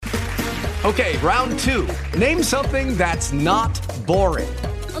Okay, round two. Name something that's not boring.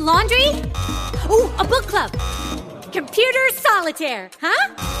 A laundry? Ooh, a book club. Computer solitaire,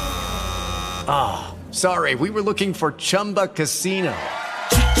 huh? Ah, oh, sorry, we were looking for Chumba Casino.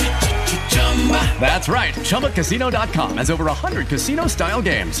 That's right, ChumbaCasino.com has over 100 casino-style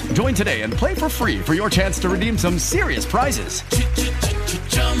games. Join today and play for free for your chance to redeem some serious prizes.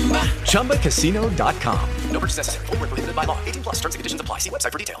 ChumbaCasino.com. No purchase necessary. Void where prohibited by law. 18 plus. Terms and conditions apply. See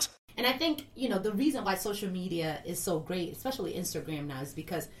website for details. And I think, the reason why social media is so great, especially Instagram now, is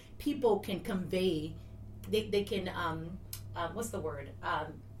because people can convey, they can, what's the word?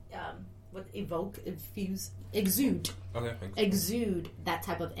 Exude. Okay, thanks. Exude that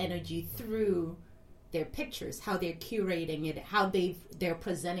type of energy through their pictures, how they're curating it, how they're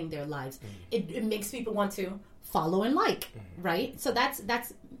presenting their lives. Mm-hmm. It makes people want to follow and like, mm-hmm. right? So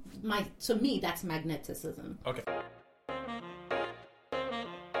to me, that's magneticism. Okay.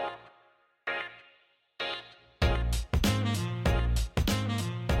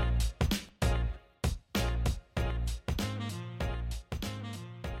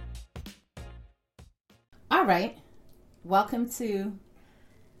 All right. Welcome to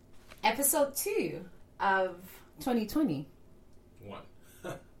episode 2 of 2020. One.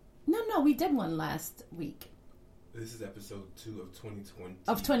 No, we did one last week. This is episode 2 of 2020.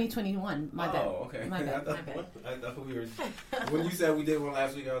 Of 2021. My bad. Oh, okay. My bad. I thought we were... When you said we did one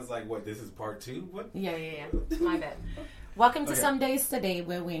last week, I was like, what, this is part 2? What? Yeah. My bad. Welcome to Some Days Today,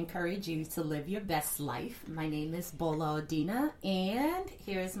 where we encourage you to live your best life. My name is Bola Odina, and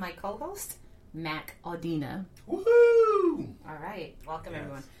here's my co-host, Mac Odina. Woohoo! All right. Welcome,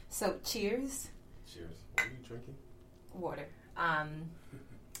 everyone. So, cheers. Cheers. What are you drinking? Water. I'm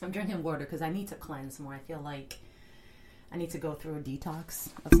drinking water because I need to cleanse more. I feel like I need to go through a detox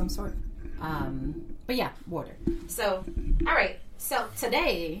of some sort. But yeah, water. So, all right. So,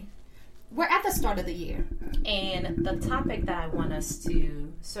 today, we're at the start of the year. And the topic that I want us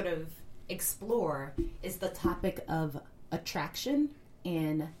to sort of explore is the topic of attraction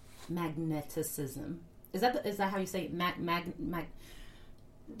and magneticism. Is that how you say it?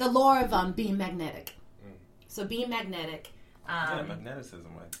 The law of being magnetic. So being magnetic. Magneticism.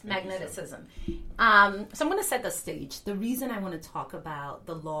 Magneticism. So I'm going to set the stage. The reason I want to talk about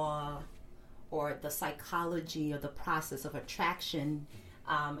the law or the psychology or the process of attraction,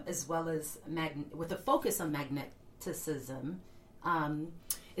 as well as with a focus on magneticism,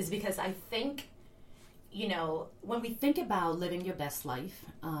 is because I think, when we think about living your best life,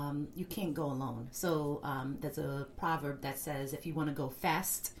 you can't go alone. So there's a proverb that says, if you want to go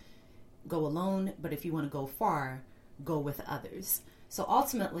fast, go alone. But if you want to go far, go with others. So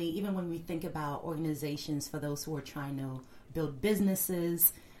ultimately, even when we think about organizations, for those who are trying to build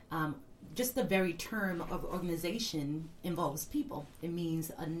businesses, just the very term of organization involves people. It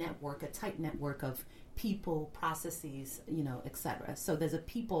means a network, a tight network of people, processes, etc. So there's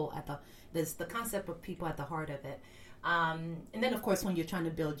there's the concept of people at the heart of it. And then, of course, when you're trying to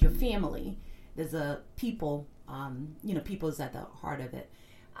build your family, there's a people, people's at the heart of it.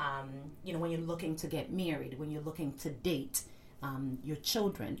 When you're looking to get married, when you're looking to date, your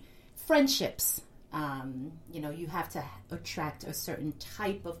children, friendships, you have to attract a certain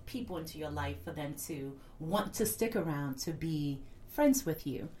type of people into your life for them to want to stick around, to be friends with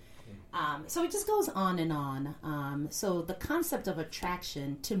you. So it just goes on and on. So the concept of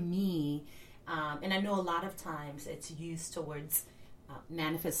attraction, to me, and I know a lot of times it's used towards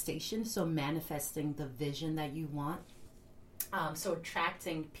manifestation, so manifesting the vision that you want. So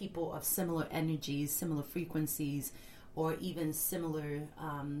attracting people of similar energies, similar frequencies, or even similar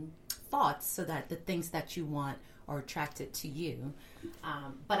thoughts, so that the things that you want are attracted to you.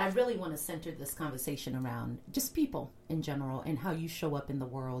 But I really want to center this conversation around just people in general and how you show up in the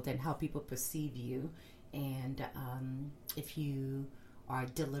world and how people perceive you, and if you are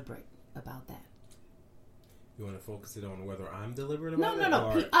deliberate about that. You want to focus it on whether I'm deliberate about it?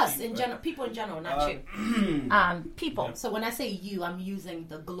 No. Us in general, people in general, not you. People. Yeah. So when I say you, I'm using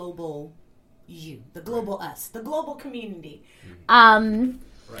the global you, the global us, the global community. Mm-hmm.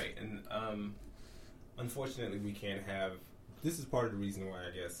 Right, and unfortunately, we can't have. This is part of the reason why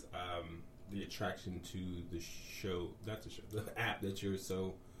I guess the attraction to the the app that you're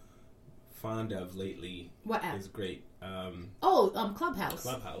so fond of lately. What app? Is great. Clubhouse.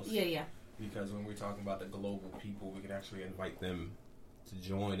 Clubhouse. Yeah. Because when we're talking about the global people, we can actually invite them to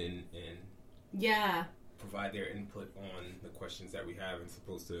join and provide their input on the questions that we have, and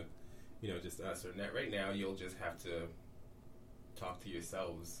supposed to, just us or not. Right now, you'll just have to talk to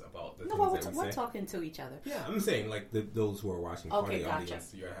yourselves about the things that we say. We're talking to each other. Yeah, I'm saying like those who are watching, part of the gotcha.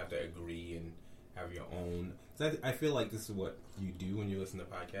 audience, you have to agree have your own. So I feel like this is what you do when you listen to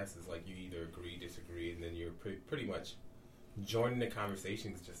podcasts. Is like you either agree, disagree, and then you're pretty much joining the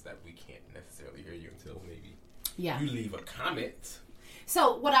conversation. It's just that we can't necessarily hear you until maybe you leave a comment.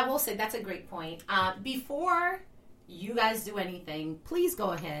 So what I will say, that's a great point. Before you guys do anything, please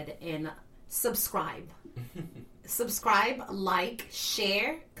go ahead and subscribe. Subscribe, like,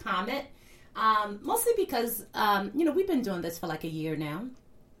 share, comment. Mostly because, we've been doing this for like a year now.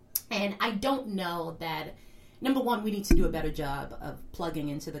 And I don't know that, number one, we need to do a better job of plugging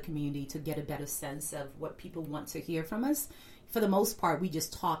into the community to get a better sense of what people want to hear from us. For the most part, we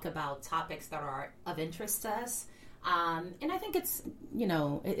just talk about topics that are of interest to us. And I think it's,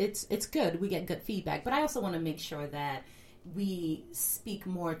 it's good. We get good feedback. But I also want to make sure that we speak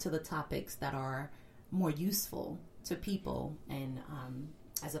more to the topics that are more useful to people and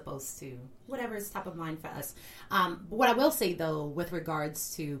as opposed to whatever is top of mind for us. What I will say, though, with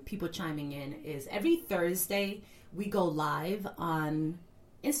regards to people chiming in is every Thursday we go live on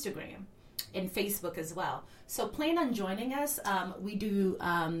Instagram and Facebook as well. So plan on joining us. We do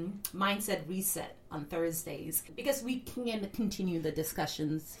Mindset Reset on Thursdays because we can continue the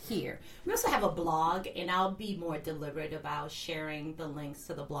discussions here. We also have a blog, and I'll be more deliberate about sharing the links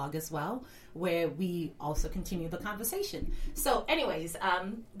to the blog as well, where we also continue the conversation. So anyways,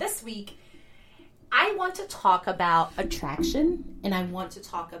 this week, I want to talk about attraction, and I want to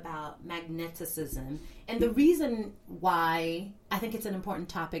talk about magneticism. And the reason why I think it's an important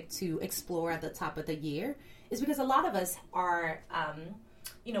topic to explore at the top of the year is because a lot of us are,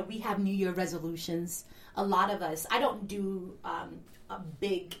 we have New Year resolutions. A lot of us, I don't do a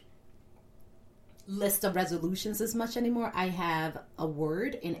big list of resolutions as much anymore. I have a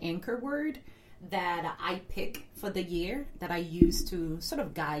word, an anchor word, that I pick for the year that I use to sort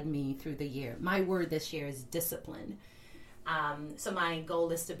of guide me through the year. My word this year is discipline. So my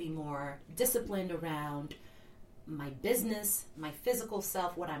goal is to be more disciplined around my business, my physical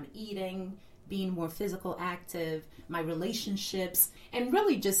self, what I'm eating, being more physical active, my relationships, and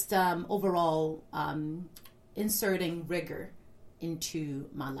really just overall inserting rigor into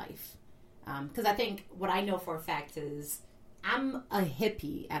my life. Because I think what I know for a fact is I'm a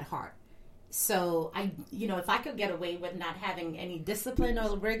hippie at heart. So if I could get away with not having any discipline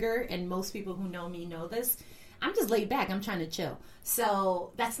or rigor, and most people who know me know this, I'm just laid back. I'm trying to chill.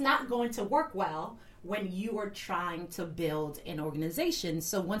 So that's not going to work well when you are trying to build an organization.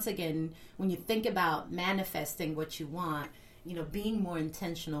 So once again, when you think about manifesting what you want, being more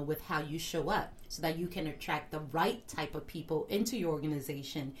intentional with how you show up so that you can attract the right type of people into your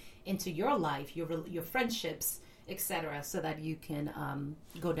organization, into your life, your friendships, etc., so that you can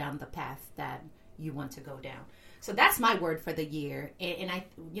go down the path that you want to go down. So that's my word for the year. And I,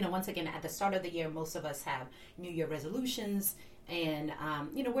 once again, at the start of the year, most of us have New Year resolutions, and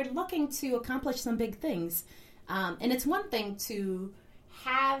we're looking to accomplish some big things. And it's one thing to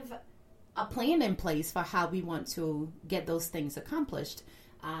have a plan in place for how we want to get those things accomplished.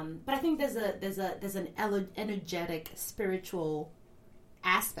 But I think there's an energetic, spiritual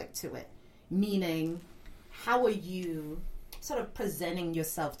aspect to it, meaning, how are you sort of presenting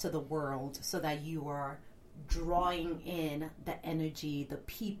yourself to the world so that you are drawing in the energy, the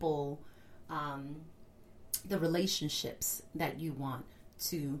people, the relationships that you want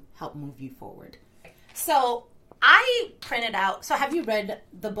to help move you forward? So I printed out. So have you read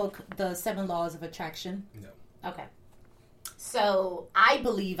the book, The 7 Laws of Attraction? No. Okay. So I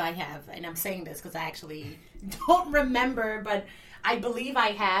believe I have, and I'm saying this because I actually don't remember, but I believe I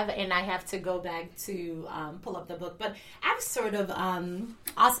have, and I have to go back to pull up the book. But I've sort of,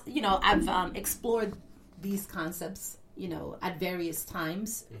 I've explored these concepts, at various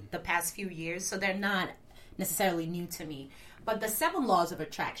times the past few years. So they're not necessarily new to me. But the 7 laws of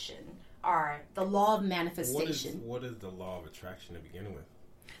attraction are the law of manifestation. What is the law of attraction to begin with?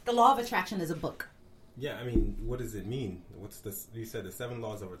 The law of attraction is a book. Yeah, I mean, what does it mean? What's this? You said the 7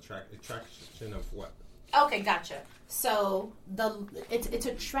 laws of attraction of what? Okay, gotcha. So it's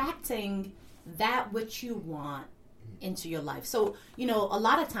attracting that which you want into your life. So, a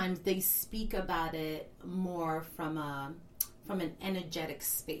lot of times they speak about it more from an energetic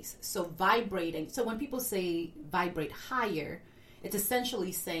space. So vibrating. So when people say vibrate higher, it's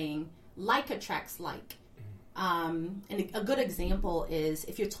essentially saying like attracts like. And a good example is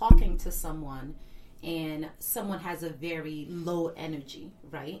if you're talking to someone and someone has a very low energy,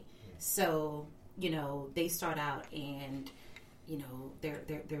 right? So, they start out and,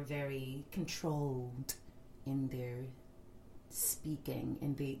 they're very controlled in their speaking,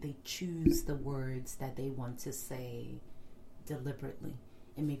 and they choose the words that they want to say deliberately,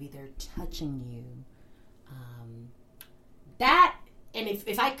 and maybe they're touching you. That and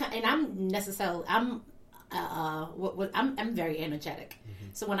if I and I'm necessarily I'm very energetic.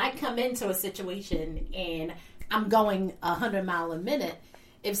 So when I come into a situation and I'm going 100 miles a minute,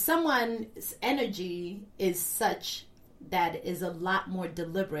 if someone's energy is such that is a lot more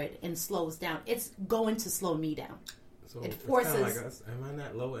deliberate and slows down, it's going to slow me down. So it forces. It's like us. Am I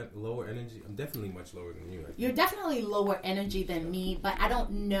not lower energy? I'm definitely much lower than you. You're definitely lower energy than me, but I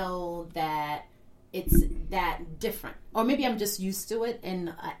don't know that it's that different. Or maybe I'm just used to it,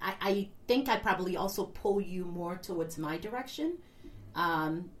 and I think I probably also pull you more towards my direction.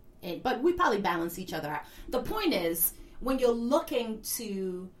 But we probably balance each other out. The point is, when you're looking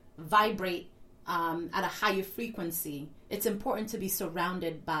to vibrate at a higher frequency, it's important to be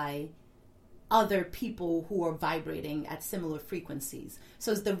surrounded by other people who are vibrating at similar frequencies.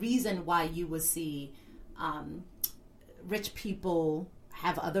 So it's the reason why you will see rich people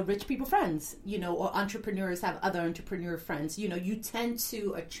have other rich people friends, or entrepreneurs have other entrepreneur friends. You tend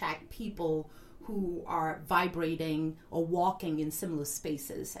to attract people who are vibrating or walking in similar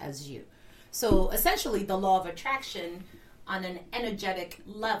spaces as you. So essentially, the law of attraction on an energetic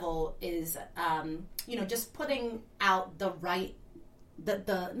level is, just putting out the right,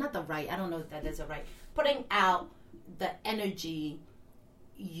 not the right, I don't know if that is a right, putting out the energy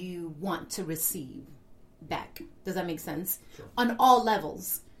you want to receive back. Does that make sense? Sure. On all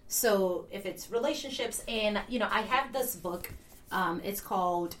levels. So if it's relationships, and, I have this book, it's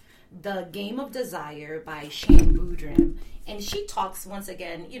called The Game of Desire by Shan Boodram. And she talks, once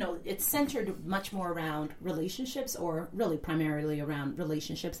again, it's centered much more around relationships, or really primarily around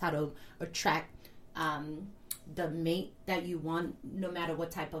relationships, how to attract the mate that you want, no matter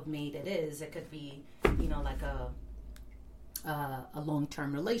what type of mate it is. It could be, like a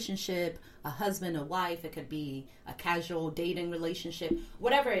long-term relationship, a husband, a wife. It could be a casual dating relationship,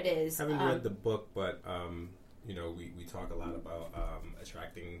 whatever it is. I haven't read the book, but, we talk a lot about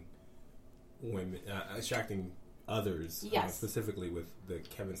attracting women, attracting others, yes. Specifically with the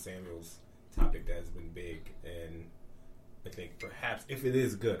Kevin Samuels topic that has been big. And I think perhaps, if it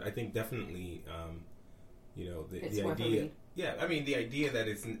is good, I think definitely, the idea, the idea that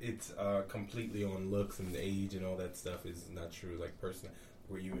it's completely on looks and age and all that stuff is not true. Like,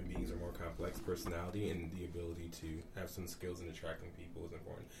 where human beings are more complex, personality and the ability to have some skills in attracting people is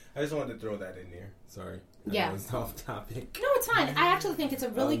important. I just wanted to throw that in there. Sorry. I know it's off topic. No, it's fine. I actually think it's a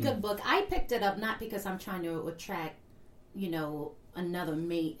really good book. I picked it up not because I'm trying to attract, another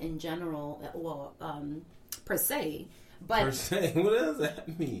mate in general, or per se. But per se? What does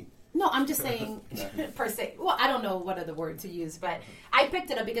that mean? No, I'm just saying per se. Well, I don't know what other word to use, but I picked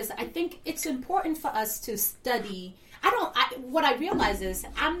it up because I think it's important for us to study. What I realize is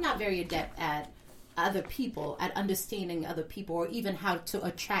I'm not very adept at other people, at understanding other people, or even how to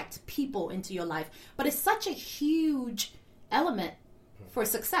attract people into your life. But it's such a huge element for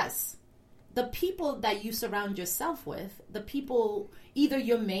success. The people that you surround yourself with, the people, either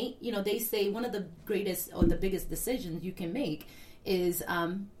your mate, they say one of the greatest or the biggest decisions you can make is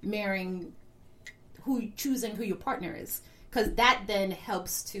choosing who your partner is, because that then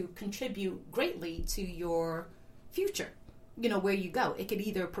helps to contribute greatly to your future, where you go. It could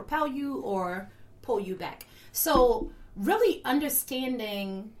either propel you or pull you back. So really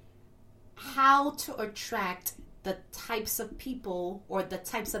understanding how to attract the types of people or the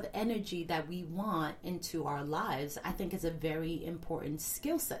types of energy that we want into our lives, I think is a very important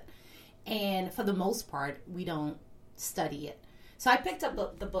skill set. And for the most part, we don't study it. So I picked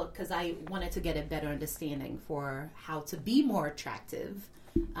up the book because I wanted to get a better understanding for how to be more attractive,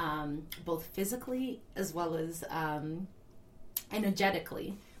 both physically as well as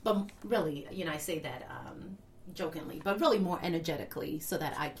energetically. But really, I say that jokingly, but really more energetically, so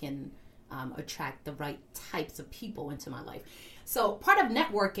that I can attract the right types of people into my life. So part of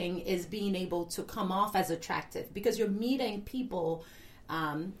networking is being able to come off as attractive, because you're meeting people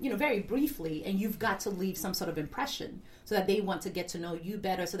very briefly, and you've got to leave some sort of impression so that they want to get to know you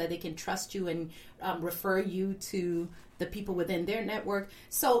better, so that they can trust you and refer you to the people within their network.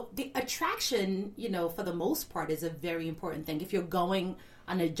 So the attraction, for the most part, is a very important thing. If you're going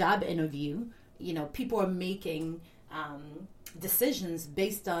on a job interview, people are making decisions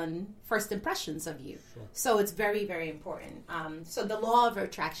based on first impressions of you. Sure. So it's very, very important. So the law of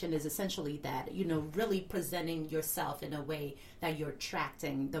attraction is essentially that, really presenting yourself in a way that you're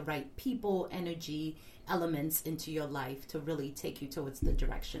attracting the right people, energy, elements into your life to really take you towards the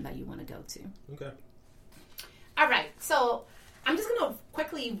direction that you want to go to. Okay. All right. So I'm just going to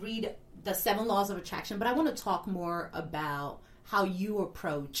quickly read the 7 laws of attraction, but I want to talk more about how you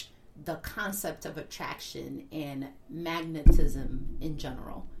approach the concept of attraction and magnetism in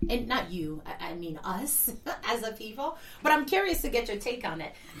general. And not you, I mean us as a people. But I'm curious to get your take on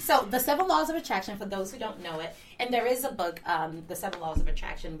it. So the 7 Laws of Attraction, for those who don't know it, and there is a book, The 7 Laws of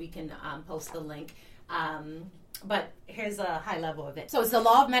Attraction. We can post the link. But here's a high level of it. So it's the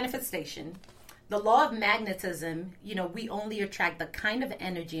law of manifestation. The law of magnetism, we only attract the kind of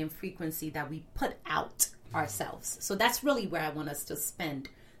energy and frequency that we put out ourselves. So that's really where I want us to spend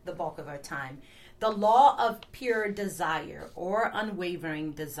the bulk of our time. The law of pure desire or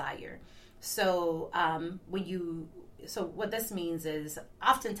unwavering desire. So what this means is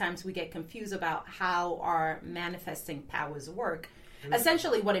oftentimes we get confused about how our manifesting powers work.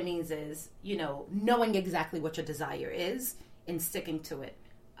 Essentially what it means is, knowing exactly what your desire is and sticking to it.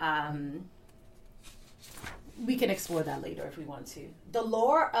 We can explore that later if we want to. The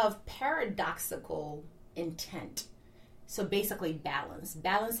law of paradoxical intent. So basically balance.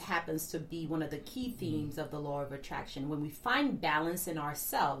 Balance happens to be one of the key themes of the law of attraction. When we find balance in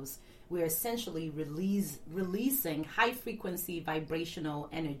ourselves, we're essentially releasing high frequency vibrational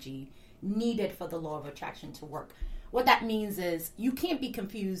energy needed for the law of attraction to work. What that means is you can't be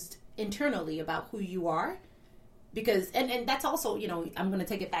confused internally about who you are. Because, and that's also, I'm going to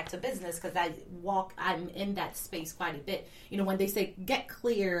take it back to business because I'm in that space quite a bit. When they say get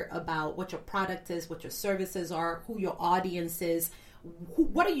clear about what your product is, what your services are, who your audience is,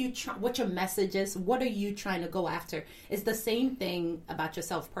 what your message is, what are you trying to go after? It's the same thing about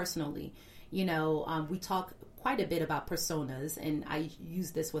yourself personally. We talk quite a bit about personas, and I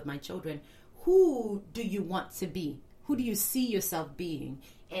use this with my children. Who do you want to be? Who do you see yourself being?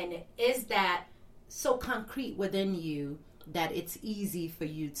 And is that so concrete within you that it's easy for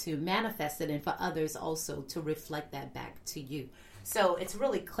you to manifest it and for others also to reflect that back to you? So it's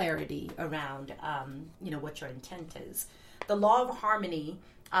really clarity around, what your intent is. The law of harmony,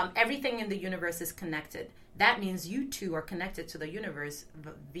 everything in the universe is connected. That means you two are connected to the universe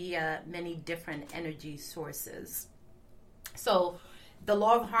via many different energy sources. So the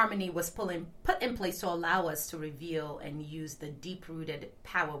law of harmony was put in place to allow us to reveal and use the deep-rooted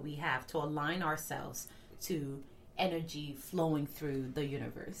power we have to align ourselves to energy flowing through the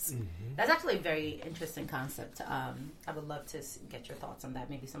universe. Mm-hmm. That's actually a very interesting concept. I would love to get your thoughts on that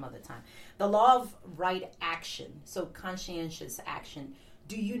maybe some other time. The law of right action, so conscientious action.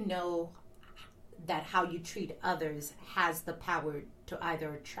 Do you know that how you treat others has the power to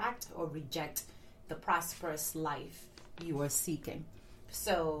either attract or reject the prosperous life you are seeking?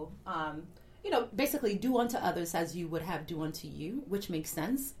 So, basically do unto others as you would have do unto you, which makes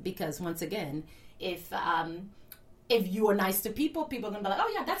sense because once again, if you are nice to people, people are going to be like,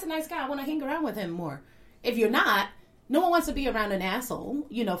 oh yeah, that's a nice guy. I want to hang around with him more. If you're not, no one wants to be around an asshole,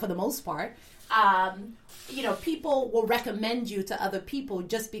 for the most part. People will recommend you to other people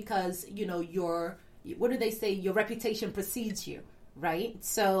just because, your reputation precedes you, right?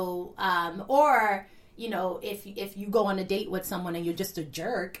 So, if you go on a date with someone and you're just a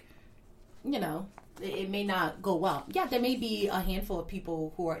jerk, it may not go well. Yeah, there may be a handful of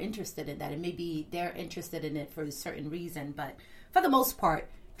people who are interested in that. And maybe they're interested in it for a certain reason. But for the most part,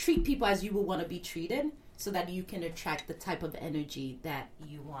 treat people as you would want to be treated so that you can attract the type of energy that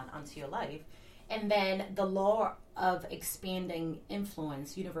you want onto your life. And then the law of expanding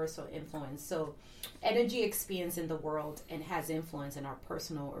influence, universal influence. So energy expands in the world and has influence in our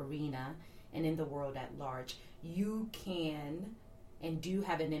personal arena and in the world at large. You can and do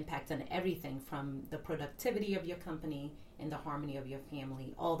have an impact on everything from the productivity of your company and the harmony of your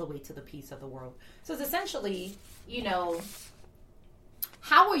family all the way to the peace of the world. So it's essentially,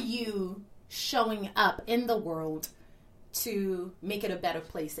 how are you showing up in the world to make it a better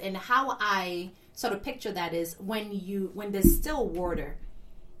place? And how I sort of picture that is when there's still water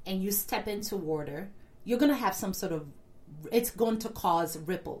and you step into water, you're going to have some sort of, it's going to cause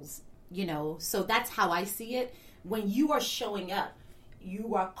ripples, So that's how I see it. When you are showing up,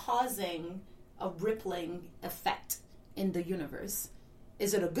 you are causing a rippling effect in the universe.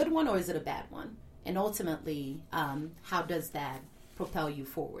 Is it a good one or is it a bad one? And ultimately, how does that propel you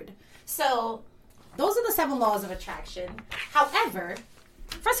forward? So those are the 7 laws of attraction. However,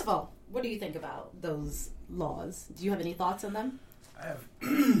 first of all, what do you think about those laws? Do you have any thoughts on them? I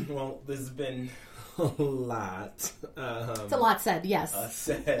have. Well, there's been a lot. It's a lot said, yes.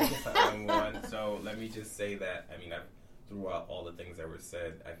 Said on one. So let me just say that, throughout all the things that were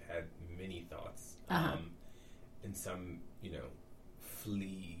said, I've had many thoughts. And some,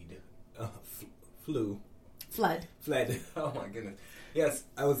 fled. Oh my goodness. Yes,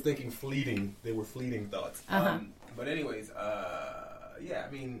 I was thinking fleeting. They were fleeting thoughts. But anyways,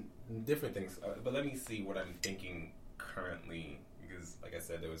 different things. But let me see what I'm thinking currently, because because, like I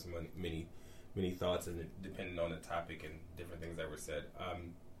said, there was many thoughts, and depending on the topic and different things that were said.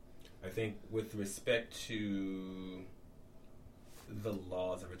 I think with respect to the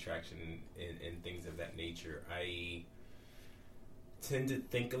laws of attraction and things of that nature, I tend to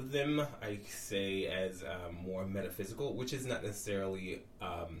think of them, I say, as more metaphysical, which is not necessarily,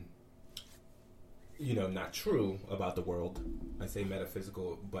 not true about the world. I say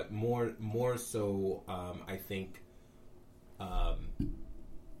metaphysical, but more so, I think,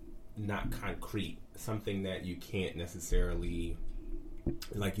 not concrete. Something that you can't necessarily,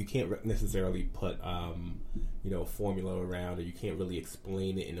 put, a formula around, or you can't really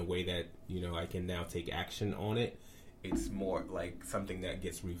explain it in a way that, I can now take action on it. It's more like something that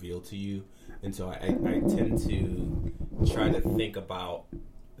gets revealed to you. And so I tend to try to think about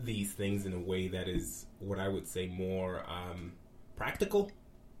these things in a way that is what I would say more practical,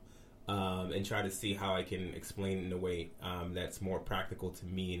 and try to see how I can explain it in a way that's more practical to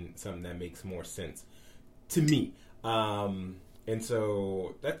me and something that makes more sense to me. And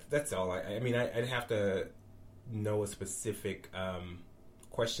so that's all. I'd have to know a specific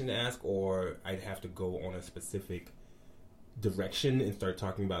question to ask, or I'd have to go on a specific direction and start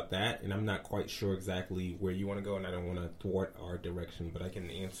talking about that. And I'm not quite sure exactly where you want to go, and I don't want to thwart our direction, but I can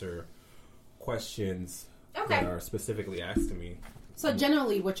answer questions that are specifically asked to me. So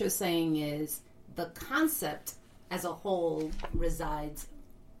generally what you're saying is the concept as a whole resides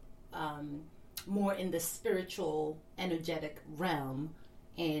more in the spiritual, energetic realm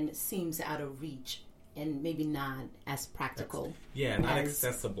and seems out of reach and maybe not as practical. Not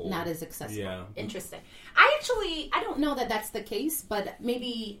accessible. Not as accessible. Yeah. Interesting. I don't know that that's the case, but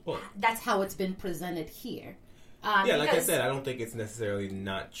maybe that's how it's been presented here. Like I said, I don't think it's necessarily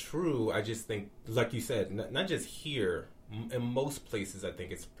not true. I just think, like you said, not just here. In most places, I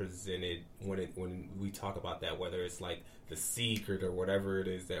think it's presented when we talk about that, whether it's like The Secret or whatever it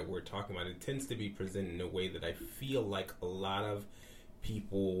is that we're talking about, it tends to be presented in a way that I feel like a lot of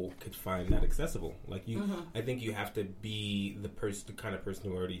people could find that accessible. Like I think you have to be the kind of person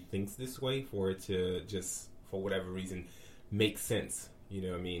who already thinks this way for it to just, for whatever reason, make sense. You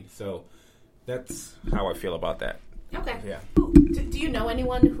know what I mean? So that's how I feel about that. Okay. Yeah. Do you know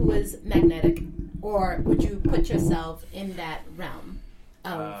anyone who is magnetic, or would you put yourself in that realm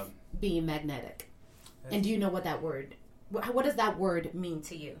of being magnetic? And do you know what that word? What does that word mean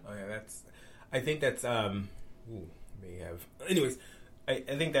to you? Oh yeah, I think that's Anyways, I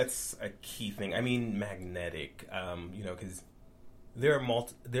think that's a key thing. I mean, magnetic. Because there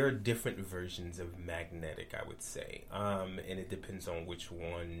are different versions of magnetic, I would say, and it depends on which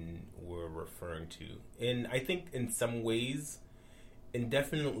one we're referring to. And I think in some ways, and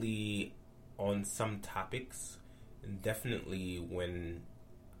definitely on some topics, and definitely when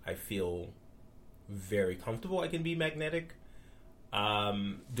I feel very comfortable, I can be magnetic.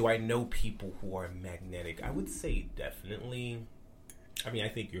 Do I know people who are magnetic? I would say definitely. I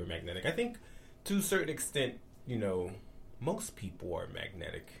think you're magnetic. I think to a certain extent, most people are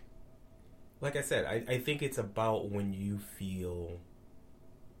magnetic. Like I said, I think it's about when you feel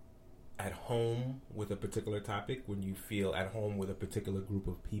at home with a particular topic, when you feel at home with a particular group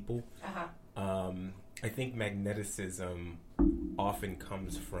of people. I think magneticism often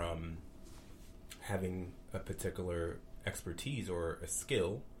comes from having a particular expertise or a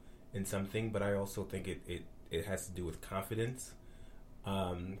skill in something, but I also think it has to do with confidence.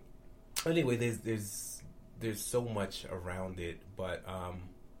 Anyway, there's so much around it, but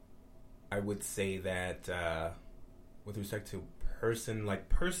I would say that with respect to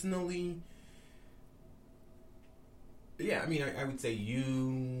personally, yeah, I would say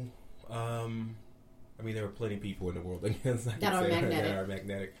you. There are plenty of people in the world that are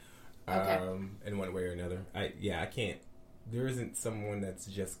magnetic. In one way or another. I can't. There isn't someone that's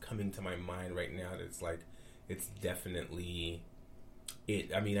just coming to my mind right now that's like, it's definitely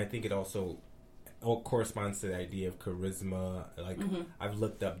it. I think it also all corresponds to the idea of charisma. Like, I've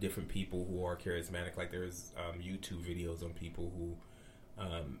looked up different people who are charismatic. Like, there's YouTube videos on people who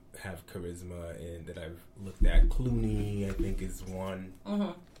have charisma, and that I've looked at. Clooney, I think, is one.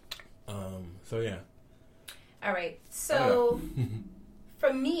 So yeah. All right. So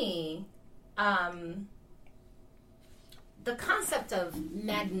for me, the concept of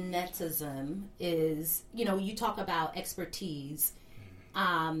magnetism is, you talk about expertise.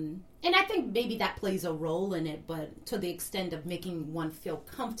 And I think maybe that plays a role in it, but to the extent of making one feel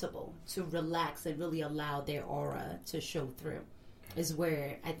comfortable, to relax and really allow their aura to show through is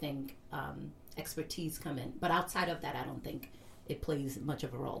where I think expertise come in. But outside of that, I don't think it plays much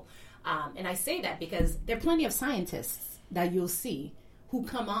of a role. And I say that because there are plenty of scientists that you'll see who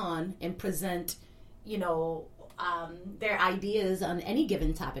come on and present, their ideas on any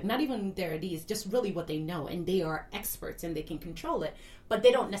given topic, not even their ideas, just really what they know, and they are experts and they can control it, but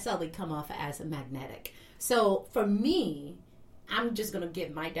they don't necessarily come off as magnetic. So for me, I'm just going to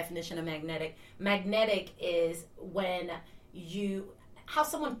give my definition of magnetic. Magnetic is how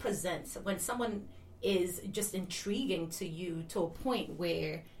someone presents, when someone is just intriguing to you to a point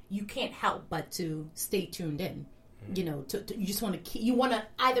where you can't help but to stay tuned in. You know, you just want to you want to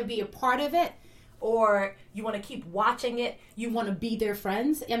either be a part of it, or you want to keep watching it. You want to be their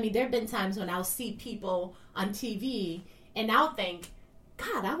friends. I mean, there have been times when I'll see people on TV and I'll think,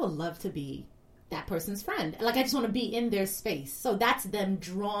 God, I would love to be that person's friend. Like, I just want to be in their space. So that's them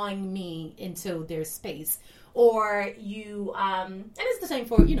drawing me into their space. Or you, and it's the same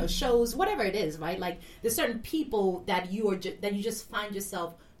for, shows, whatever it is, right? Like, there's certain people that you just find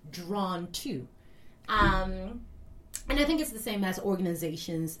yourself drawn to. And I think it's the same as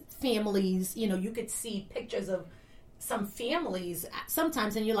organizations, families. You could see pictures of some families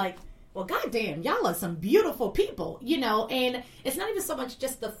sometimes, and you're like, well, goddamn, y'all are some beautiful people, and it's not even so much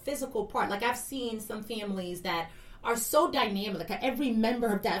just the physical part. Like, I've seen some families that are so dynamic. Like, every member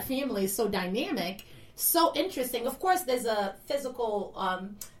of that family is so dynamic, so interesting. Of course, there's a physical,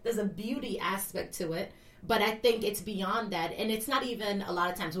 there's a beauty aspect to it. But I think it's beyond that. And it's not even a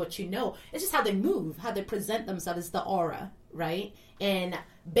lot of times what it's just how they move, how they present themselves. It's the aura, right? And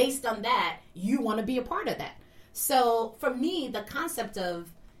based on that, you want to be a part of that. So for me, the concept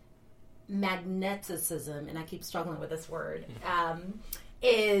of magneticism, and I keep struggling with this word,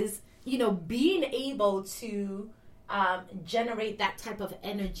 is, being able to generate that type of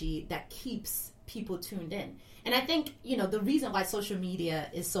energy that keeps people tuned in. And I think, the reason why social media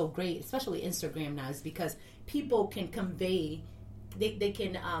is so great, especially Instagram now, is because people can convey, they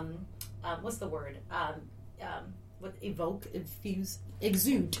can, what's the word?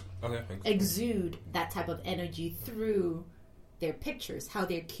 Exude. Okay, exude that type of energy through their pictures, how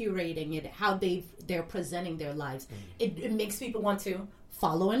they're curating it, how they're presenting their lives. Mm-hmm. It makes people want to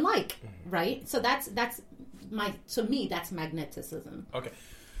follow and like, right? So to me, that's magneticism. Okay.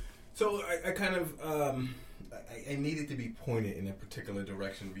 So I kind of, I needed to be pointed in a particular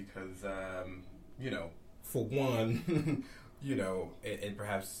direction because, for one, and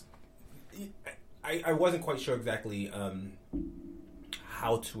perhaps I wasn't quite sure exactly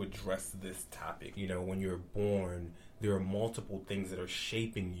how to address this topic. When you're born, there are multiple things that are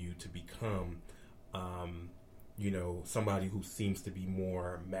shaping you to become, somebody who seems to be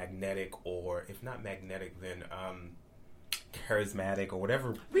more magnetic, or if not magnetic, then charismatic, or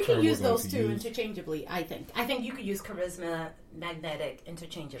whatever. We can use those two interchangeably. I think you could use charisma, magnetic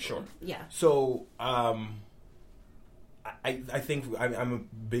interchangeably. Sure. Yeah. So I think I'm a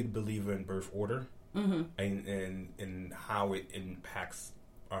big believer in birth order, and how it impacts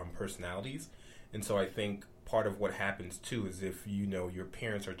personalities. And so I think part of what happens too is if your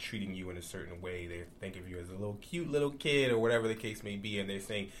parents are treating you in a certain way, they think of you as a little cute little kid or whatever the case may be, and they're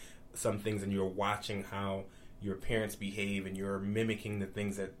saying some things, and you're watching how your parents behave, and you're mimicking the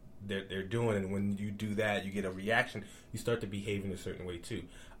things that they're doing, and when you do that, you get a reaction. You start to behave in a certain way too.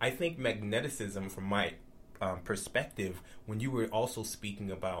 I think magneticism, from my perspective, when you were also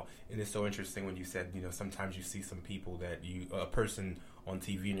speaking about, and it's so interesting when you said, sometimes you see some people that a person on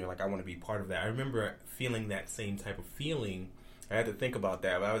TV, and you're like, I want to be part of that. I remember feeling that same type of feeling. I had to think about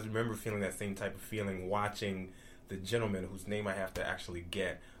that, but I remember feeling that same type of feeling watching the gentleman whose name I have to actually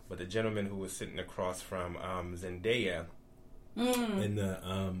get. But the gentleman who was sitting across from Zendaya in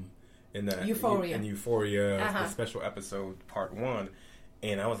the Euphoria, the special episode part 1,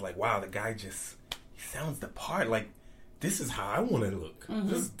 and I was like, wow, the guy he sounds the part. Like, this is how I want to look.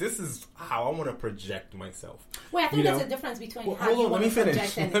 This is how I want to project myself. Well, I think there's a difference between how you want to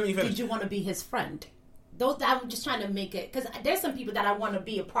project and did you want to be his friend. I'm just trying to make it, because there's some people that I want to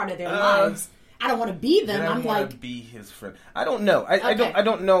be a part of their lives. I don't want to be them. I'm like, to be his friend. I don't know. I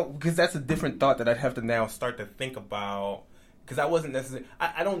don't know, because that's a different thought that I'd have to now start to think about. Because I wasn't necessarily.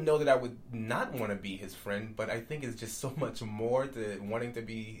 I don't know that I would not want to be his friend, but I think it's just so much more to wanting to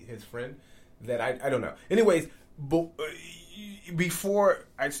be his friend that I don't know. Anyways, before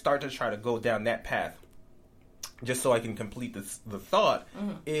I start to try to go down that path, just so I can complete the thought,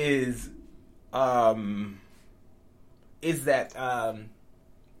 is that.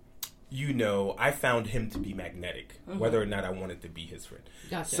 I found him to be magnetic, whether or not I wanted to be his friend.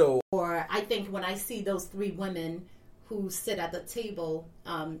 Gotcha. So, or I think when I see those 3 women who sit at the table,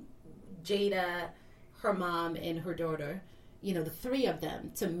 Jada, her mom, and her daughter, the 3 of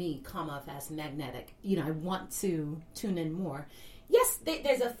them, to me, come off as magnetic. I want to tune in more. Yes,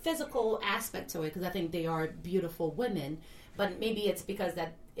 there's a physical aspect to it, because I think they are beautiful women, but maybe it's because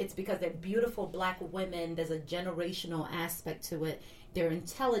that it's because they're beautiful black women. There's a generational aspect to it. They're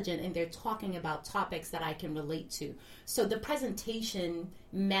intelligent and they're talking about topics that I can relate to. So the presentation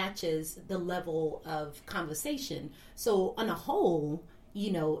matches the level of conversation. So on a whole,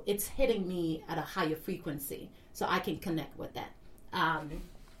 you know, it's hitting me at a higher frequency, so I can connect with that.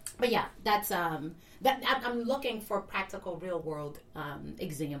 But yeah, that's that. I'm looking for practical, real world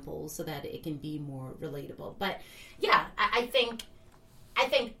examples so that it can be more relatable. But yeah, I think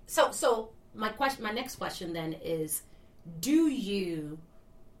so. So my next question then is: do you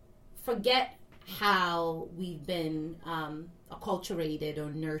forget how we've been acculturated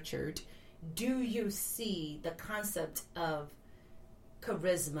or nurtured? Do you see the concept of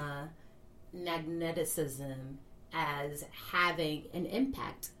charisma, magneticism as having an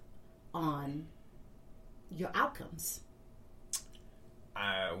impact on your outcomes?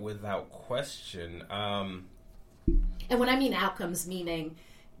 Without question. And when I mean outcomes, meaning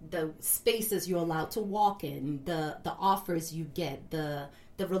the spaces you're allowed to walk in, the offers you get, the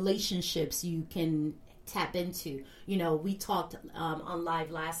relationships you can tap into. You know, we talked on live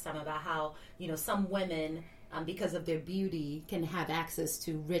last time about how, you know, some women, because of their beauty, can have access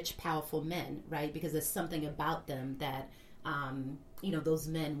to rich, powerful men, right? Because there's something about them that, you know, those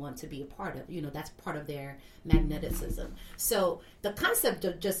men want to be a part of. You know, that's part of their magneticism. So the concept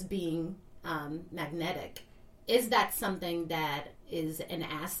of just being magnetic, is that something that is an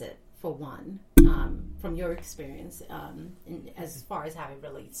asset for one, from your experience, as far as how it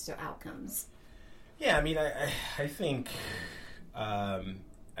relates to outcomes? Yeah, I mean, I think, I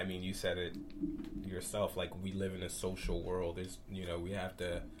mean, you said it yourself, like, we live in a social world. There's, you know, we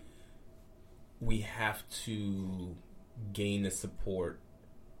have to gain the support,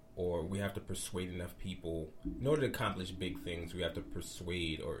 or we have to persuade enough people. In order to accomplish big things, we have to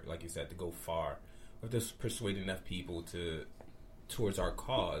persuade, or like you said, to go far. We have to persuade enough people towards our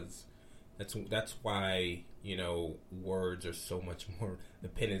cause. That's why, you know, words are so much more, the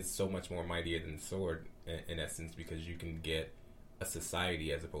pen is so much more mightier than the sword, in essence, because you can get a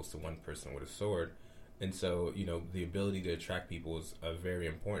society as opposed to one person with a sword. And so, you know, the ability to attract people is very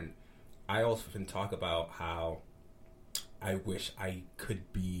important. I often talk about how I wish I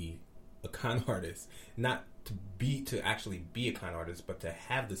could be a con artist, not to actually be a con artist, but to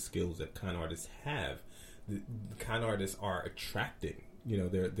have the skills that con artists have. The con artists are attracting. You know,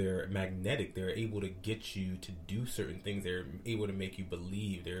 they're magnetic. They're able to get you to do certain things. They're able to make you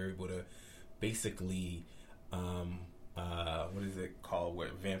believe. They're able to basically, what is it called? Where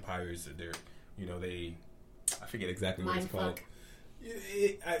vampires are there? You know, I forget exactly what it's called.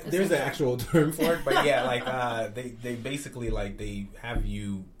 There's an actual term for it, but yeah, like they basically, like, they have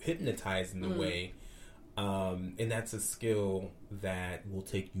you hypnotized in a way, and that's a skill that will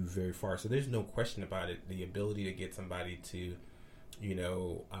take you very far. So there's no question about it. The ability to get somebody to, you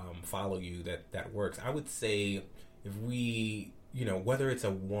know, follow you, that works. I would say if we, you know, whether it's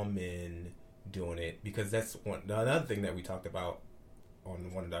a woman doing it, because that's another thing that we talked about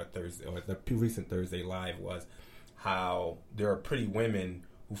on one of our Thursday, or the recent Thursday Live, was how there are pretty women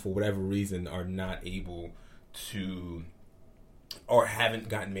who, for whatever reason, are not able to, or haven't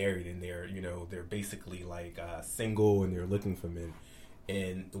gotten married, and they're basically like single, and they're looking for men.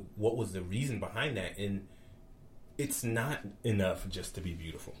 And what was the reason behind that? And it's not enough just to be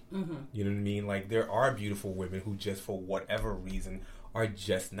beautiful. Mm-hmm. You know what I mean? Like, there are beautiful women who just, for whatever reason, are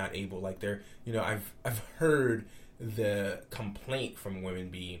just not able. Like, they're, you know, I've heard the complaint from women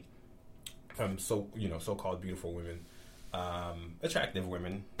be, from so-called beautiful women, attractive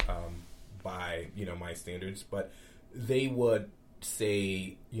women, by, you know, my standards, but they would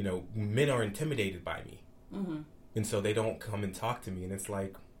say, you know, men are intimidated by me, and so they don't come and talk to me. And it's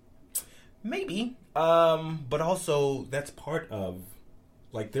like, maybe, but also that's part of,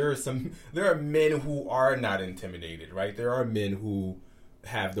 like, there are men who are not intimidated, right? There are men who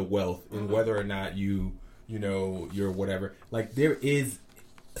have the wealth, and whether or not you know, you're whatever, like, there is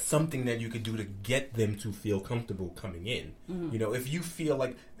something that you could do to get them to feel comfortable coming in. You know, if you feel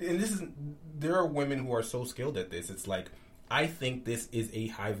like, and there are women who are so skilled at this. It's like, I think this is a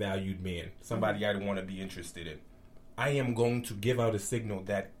high valued man, somebody I'd want to be interested in. I am going to give out a signal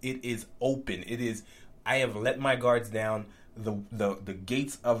that it is open. I have let my guards down. The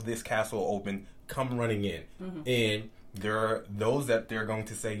gates of this castle open. Come running in. And there are those that they're going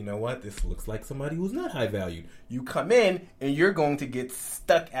to say, you know what, this looks like somebody who's not high valued. You come in and you're going to get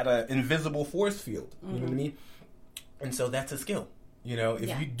stuck at an invisible force field. You know what I mean? And so that's a skill. You know,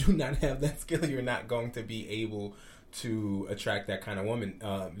 if you do not have that skill, you're not going to be able to attract that kind of woman.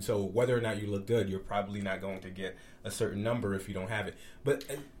 So whether or not you look good, you're probably not going to get a certain number if you don't have it. But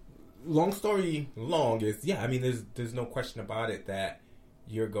long story long is, I mean, there's no question about it that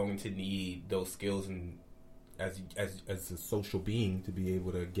you're going to need those skills and as a social being to be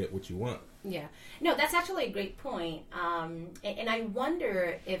able to get what you want. Yeah. No, that's actually a great point. And I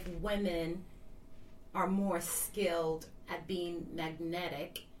wonder if women are more skilled at being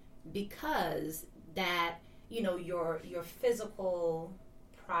magnetic because that, your physical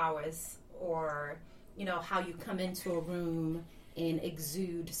prowess, or, how you come into a room and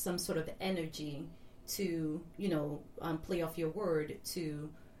exude some sort of energy to, play off your word, to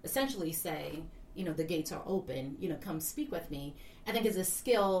essentially say, the gates are open, come speak with me. I think is a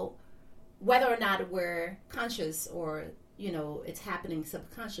skill, whether or not we're conscious or, it's happening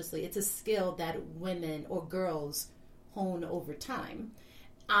subconsciously. It's a skill that women or girls hone over time.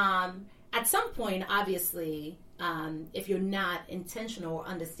 At some point, obviously, if you're not intentional or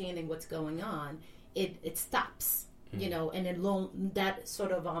understanding what's going on, it stops. And then that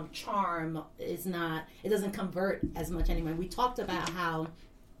sort of charm is not, it doesn't convert as much anymore. We talked about how,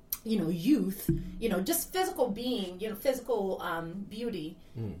 youth, just physical being, physical beauty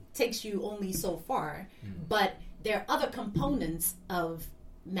takes you only so far. But there are other components of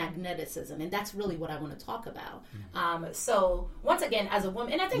magneticism, and that's really what I want to talk about. So once again, as a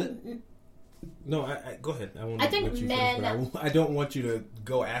woman, and I think... No, I go ahead. I think men... I don't want you to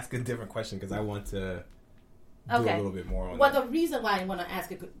go ask a different question because I want to... do a little bit more on that. The reason why I want to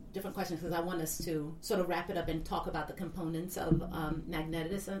ask a different question is because I want us to sort of wrap it up and talk about the components of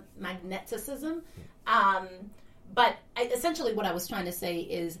magneticism. But essentially what I was trying to say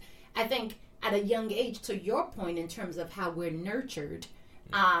is, I think at a young age, to your point in terms of how we're nurtured,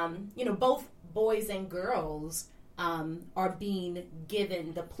 both boys and girls are being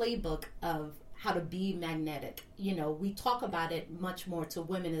given the playbook of how to be magnetic. We talk about it much more to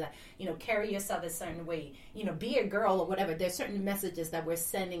women, that, carry yourself a certain way, be a girl or whatever. There's certain messages that we're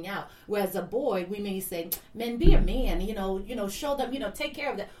sending out. Whereas a boy, we may say, man, be a man, show them, take care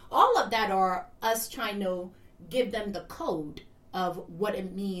of that. All of that are us trying to give them the code of what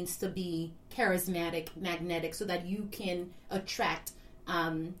it means to be charismatic, magnetic, so that you can attract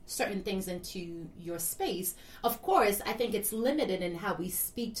certain things into your space. Of course, I think it's limited in how we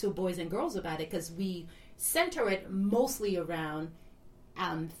speak to boys and girls about it, because we center it mostly around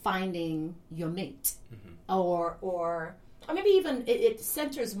finding your mate, or maybe even it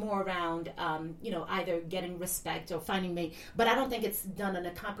centers more around either getting respect or finding mate. But I don't think it's done on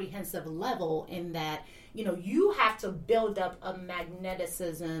a comprehensive level, in that you have to build up a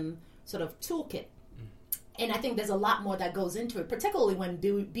magneticism sort of toolkit. And I think there's a lot more that goes into it, particularly when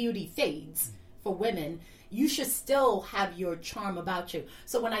beauty fades for women. You should still have your charm about you.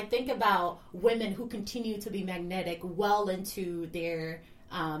 So when I think about women who continue to be magnetic well into their,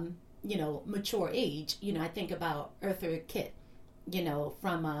 mature age, I think about Eartha Kitt,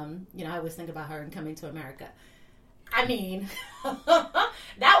 from, I always think about her in Coming to America. I mean,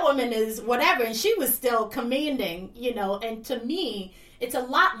 that woman is whatever, and she was still commanding, and to me, it's a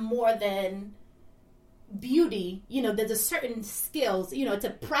lot more than beauty. There's a certain skills, it's a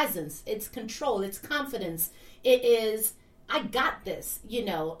presence, it's control, it's confidence, it is, I got this,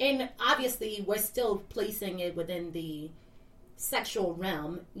 and obviously we're still placing it within the sexual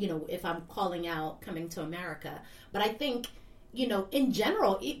realm, if I'm calling out Coming to America. But I think, in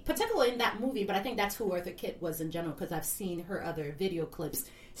general, particularly in that movie, but I think that's who Eartha Kitt was in general, because I've seen her other video clips.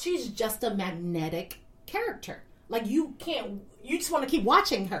 She's just a magnetic character. Like, you just want to keep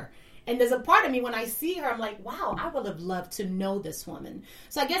watching her. And there's a part of me when I see her, I'm like, wow, I would have loved to know this woman.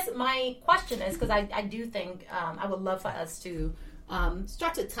 So I guess my question is, because I do think I would love for us to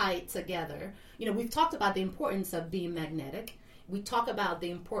start to tie it together. We've talked about the importance of being magnetic. We talk about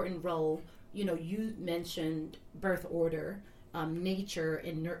the important role, you mentioned birth order, nature,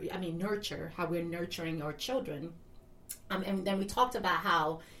 and nurture, how we're nurturing our children. And then we talked about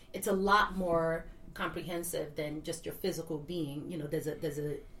how it's a lot more comprehensive than just your physical being. There's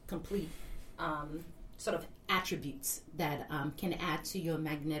a complete sort of attributes that can add to your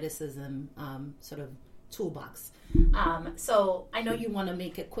magneticism sort of toolbox. So I know you want to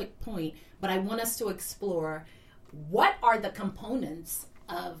make a quick point, but I want us to explore what are the components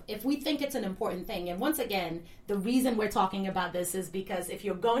of, if we think it's an important thing. And once again, the reason we're talking about this is because if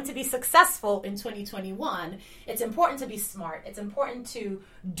you're going to be successful in 2021, it's important to be smart. It's important to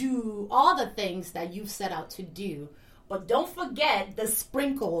do all the things that you've set out to do. But don't forget the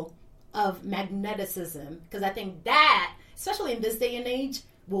sprinkle of magneticism, because I think that, especially in this day and age,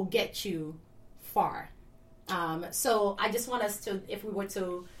 will get you far. So I just want us to, if we were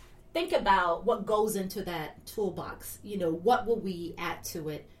to think about what goes into that toolbox, what will we add to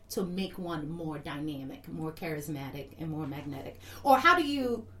it to make one more dynamic, more charismatic, and more magnetic? Or how do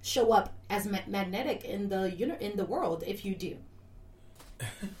you show up as magnetic in the world if you do?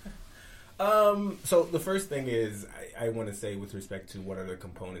 So the first thing is I want to say with respect to what are the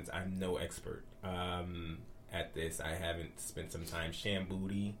components, I'm no expert at this. I haven't spent some time. Sham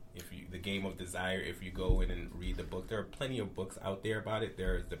Booty, The Game of Desire, if you go in and read the book, there are plenty of books out there about it.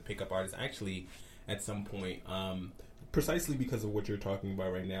 There's the Pickup Artist. Actually, at some point, precisely because of what you're talking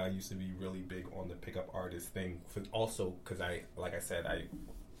about right now, I used to be really big on the Pickup Artist thing. Also, because I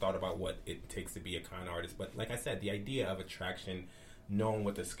thought about what it takes to be a con artist. But like I said, the idea of attraction, knowing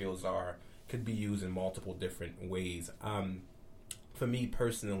what the skills are, could be used in multiple different ways. For me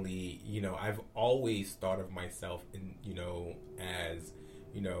personally, I've always thought of myself in, as,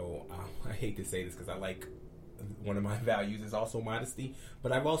 I hate to say this because one of my values is also modesty,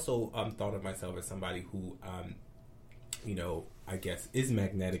 but I've also thought of myself as somebody who, I guess is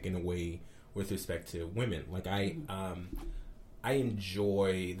magnetic in a way with respect to women. Like I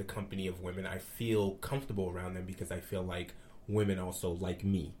enjoy the company of women. I feel comfortable around them because I feel like women also like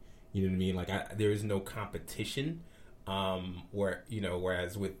me. You know what I mean? Like there is no competition.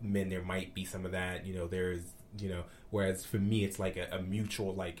 Whereas with men there might be some of that, whereas for me it's like a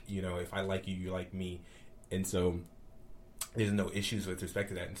mutual, like, if I like you, you like me. And so there's no issues with respect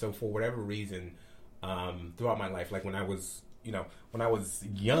to that. And so for whatever reason, throughout my life, like when I was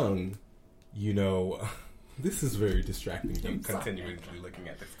young, this is very distracting. Continuing to be looking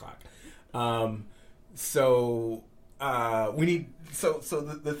at this clock. So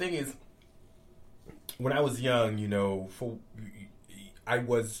the thing is, when I was young, I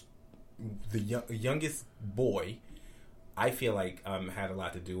was the youngest boy. I feel like had a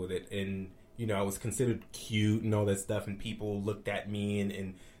lot to do with it, and I was considered cute and all that stuff, and people looked at me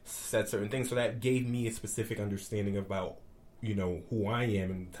and said certain things. So that gave me a specific understanding about who I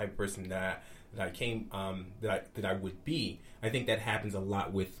am and the type of person that I would be. I think that happens a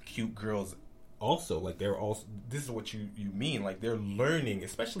lot with cute girls. Also, like this is what you mean. Like they're learning,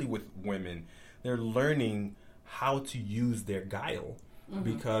 especially with women. They're learning how to use their guile,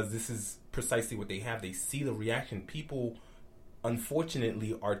 because this is precisely what they have. They see the reaction. People,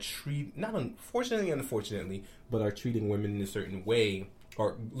 unfortunately, are unfortunately, but are treating women in a certain way,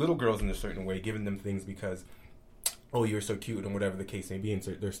 or little girls in a certain way, giving them things because, oh, you're so cute, and whatever the case may be, and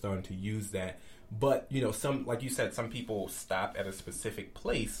so they're starting to use that. But, some, like you said, some people stop at a specific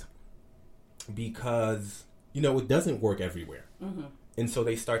place because, it doesn't work everywhere. And so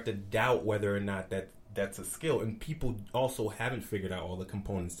they start to doubt whether or not that's a skill. And people also haven't figured out all the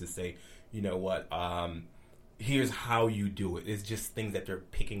components to say, here's how you do it. It's just things that they're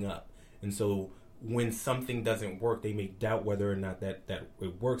picking up. And so when something doesn't work, they may doubt whether or not that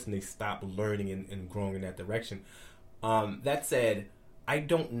it works, and they stop learning and growing in that direction. That said, I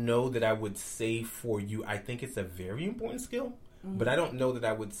don't know that I would say for you, I think it's a very important skill, but I don't know that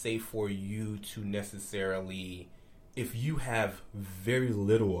I would say for you to necessarily, if you have very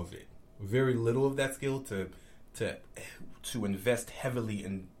little of that skill, to invest heavily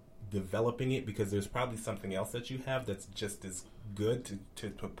in developing it, because there's probably something else that you have that's just as good to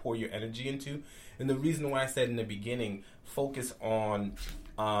pour your energy into. And the reason why I said in the beginning, focus on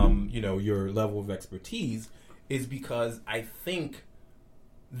your level of expertise, is because I think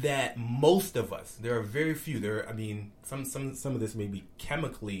that most of us, there are very few, some of this may be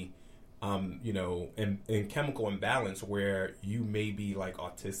chemically in chemical imbalance, where you may be like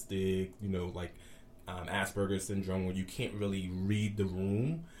autistic, like Asperger's syndrome, where you can't really read the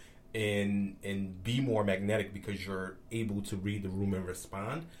room and be more magnetic because you're able to read the room and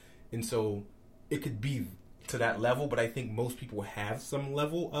respond. And so it could be to that level, but I think most people have some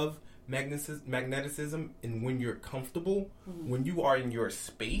level of magneticism. And when you're comfortable, when you are in your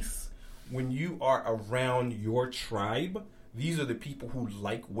space, when you are around your tribe, these are the people who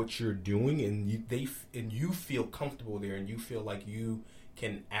like what you're doing, and you feel comfortable there, and you feel like you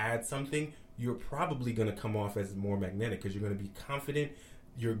can add something. You're probably going to come off as more magnetic because you're going to be confident.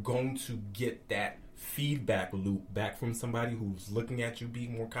 You're going to get that feedback loop back from somebody who's looking at you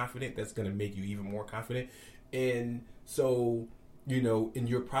being more confident. That's going to make you even more confident. And so, and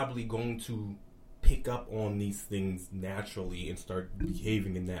you're probably going to pick up on these things naturally and start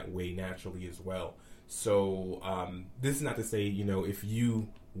behaving in that way naturally as well. So this is not to say, if you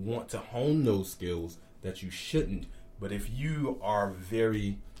want to hone those skills that you shouldn't, but if you are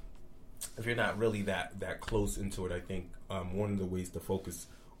if you're not really that close into it, I think one of the ways to focus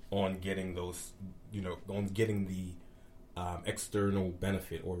on getting those, on getting the external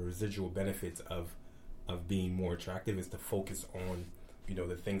benefit or residual benefits of being more attractive is to focus on,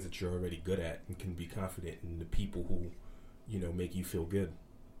 the things that you're already good at and can be confident in, the people who, make you feel good.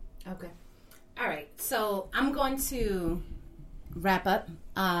 Okay. All right. So I'm going to wrap up,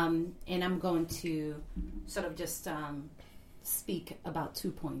 and I'm going to sort of just speak about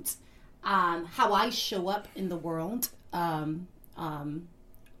 2 points. How I show up in the world in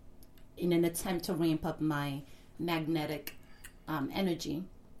an attempt to ramp up my magnetic energy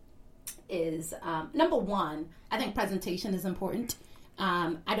is, number one, I think presentation is important.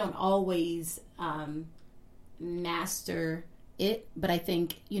 I don't always master it, but I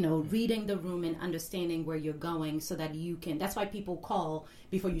think, reading the room and understanding where you're going so that you can, that's why people call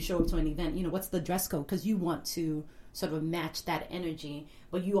before you show up to an event, what's the dress code? Because you want to sort of match that energy,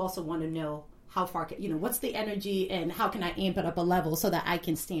 but you also want to know how far, what's the energy and how can I amp it up a level so that I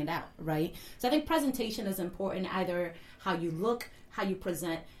can stand out, right? So I think presentation is important, either how you look, how you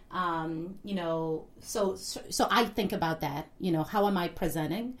present, so I think about that, how am I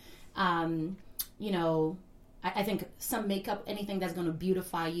presenting? I think some makeup, anything that's going to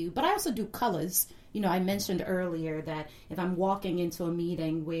beautify you, but I also do colors. I mentioned earlier that if I'm walking into a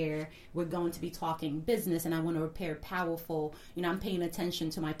meeting where we're going to be talking business and I want to appear powerful, I'm paying attention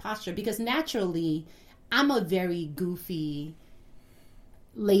to my posture, because naturally I'm a very goofy,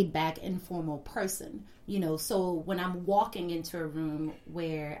 laid back, informal person, so when I'm walking into a room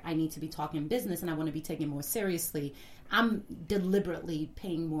where I need to be talking business and I want to be taken more seriously, I'm deliberately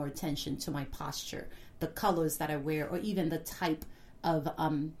paying more attention to my posture, the colors that I wear, or even the type of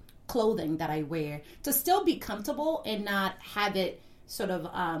clothing that I wear, to still be comfortable and not have it sort of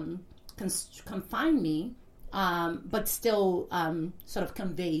confine me, but still sort of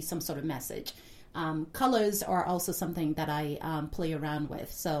convey some sort of message. Colors are also something that I play around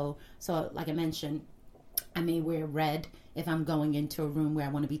with. So like I mentioned, I may wear red if I'm going into a room where I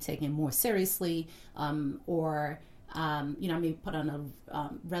want to be taken more seriously, or I may put on a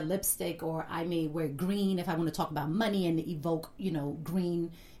red lipstick, or I may wear green if I want to talk about money and evoke,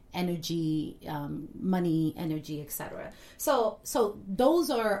 green energy, money energy, etc. So those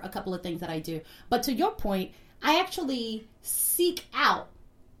are a couple of things that I do. But to your point, I actually seek out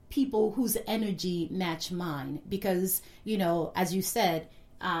people whose energy match mine, because, as you said,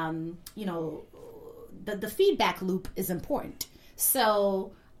 the feedback loop is important.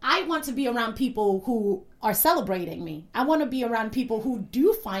 So I want to be around people who are celebrating me. I want to be around people who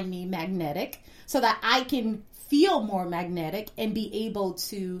do find me magnetic so that I can feel more magnetic and be able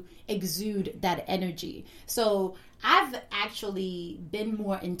to exude that energy. So I've actually been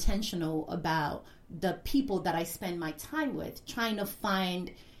more intentional about the people that I spend my time with, trying to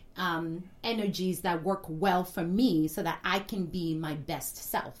find energies that work well for me so that I can be my best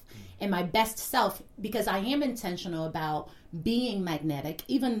self. And my best self, because I am intentional about being magnetic,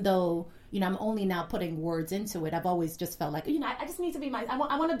 even though, I'm only now putting words into it. I've always just felt like, I just need to be I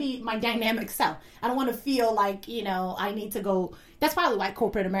want to be my dynamic self. I don't want to feel like, I need to go. That's probably why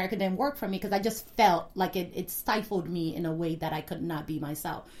corporate America didn't work for me, because I just felt like it stifled me in a way that I could not be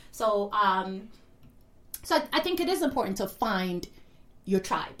myself. So I think it is important to find your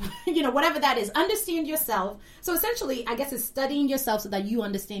tribe, whatever that is. Understand yourself. So essentially, I guess it's studying yourself so that you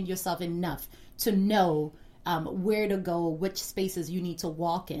understand yourself enough to know where to go, which spaces you need to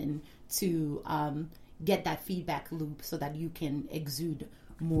walk in to get that feedback loop so that you can exude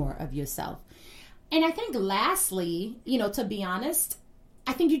more of yourself. And I think lastly, to be honest,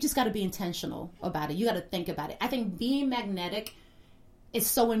 I think you just got to be intentional about it. You got to think about it. I think being magnetic is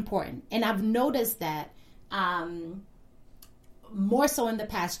so important. And I've noticed that more so in the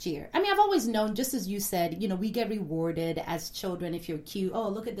past year. I mean, I've always known, just as you said, we get rewarded as children if you're cute. Oh,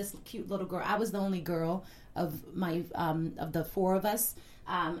 look at this cute little girl. I was the only girl of my of the four of us.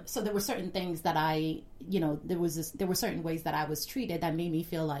 So there were certain things that there were certain ways that I was treated that made me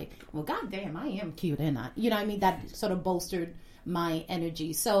feel like, well, goddamn, I am cute, and that sort of bolstered my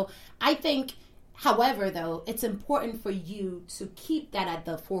energy. So I think, however, though, it's important for you to keep that at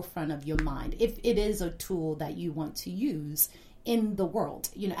the forefront of your mind if it is a tool that you want to use in the world,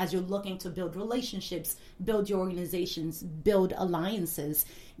 as you're looking to build relationships, build your organizations, build alliances.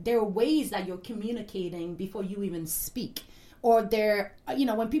 There are ways that you're communicating before you even speak. Or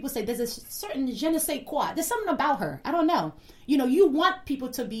when people say there's a certain je ne sais quoi, there's something about her, I don't know. You want people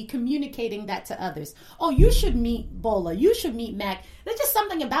to be communicating that to others. Oh, you should meet Bola. You should meet Mac. There's just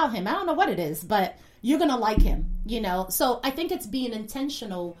something about him. I don't know what it is, but you're going to like him, So I think it's being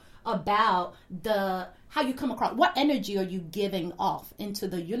intentional about how you come across. What energy are you giving off into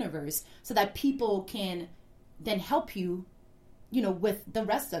the universe so that people can then help you, with the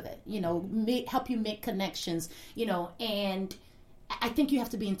rest of it, help you make connections, and I think you have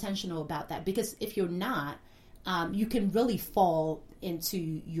to be intentional about that, because if you're not, you can really fall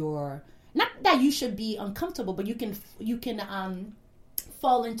into not that you should be uncomfortable, but you can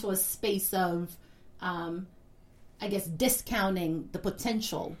fall into a space of, I guess, discounting the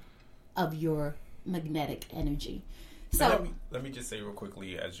potential of your magnetic energy. So let me just say real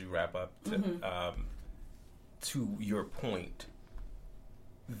quickly as you wrap up to your point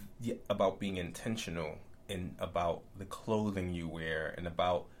about being intentional and about the clothing you wear and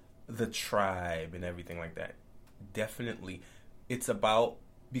about the tribe and everything like that. Definitely, it's about,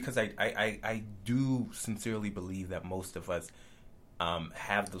 because I do sincerely believe that most of us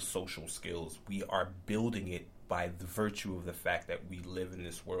have the social skills. We are building it by the virtue of the fact that we live in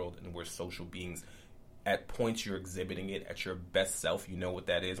this world and we're social beings. At points, you're exhibiting it at your best self. You know what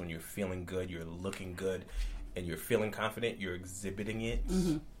that is. When you're feeling good, you're looking good, and you're feeling confident, you're exhibiting it.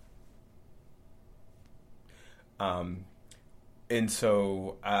 Mm-hmm. And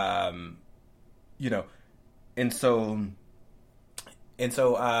so, I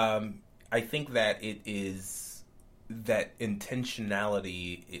think that it is that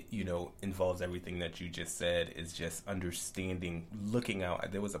intentionality, involves everything that you just said, is just understanding, looking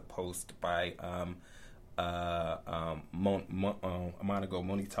out. There was a post by,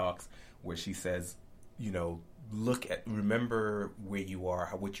 Moni Talks, where she says, remember where you are,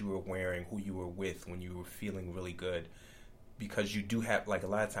 what you were wearing, who you were with when you were feeling really good. Because you do have, like, a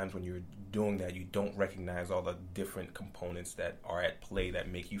lot of times when you're doing that, you don't recognize all the different components that are at play that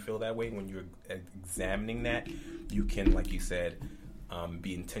make you feel that way. When you're examining that, you can, like you said,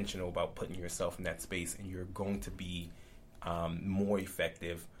 be intentional about putting yourself in that space, and you're going to be more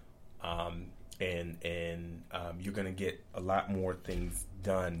effective, and you're going to get a lot more things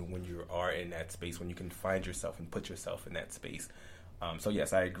done when you are in that space, when you can find yourself and put yourself in that space. So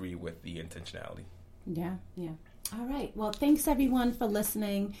yes, I agree with the intentionality. Yeah. All right. Well, thanks everyone for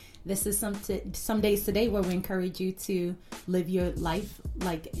listening. This is some days today where we encourage you to live your life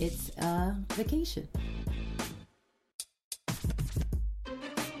like it's a vacation.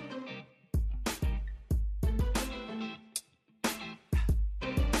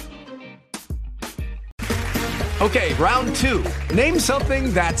 Okay, round two. Name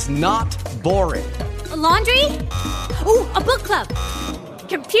something that's not boring. A laundry? Ooh, a book club.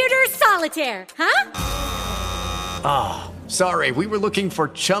 Computer solitaire, huh? Sorry, we were looking for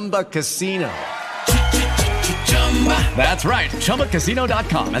Chumba Casino. That's right.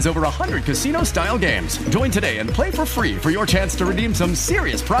 ChumbaCasino.com has over 100 casino-style games. Join today and play for free for your chance to redeem some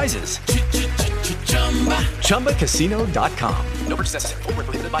serious prizes. ChumbaCasino.com. No purchase necessary. Void where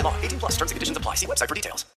prohibited by law. 18+ terms and conditions apply. See website for details.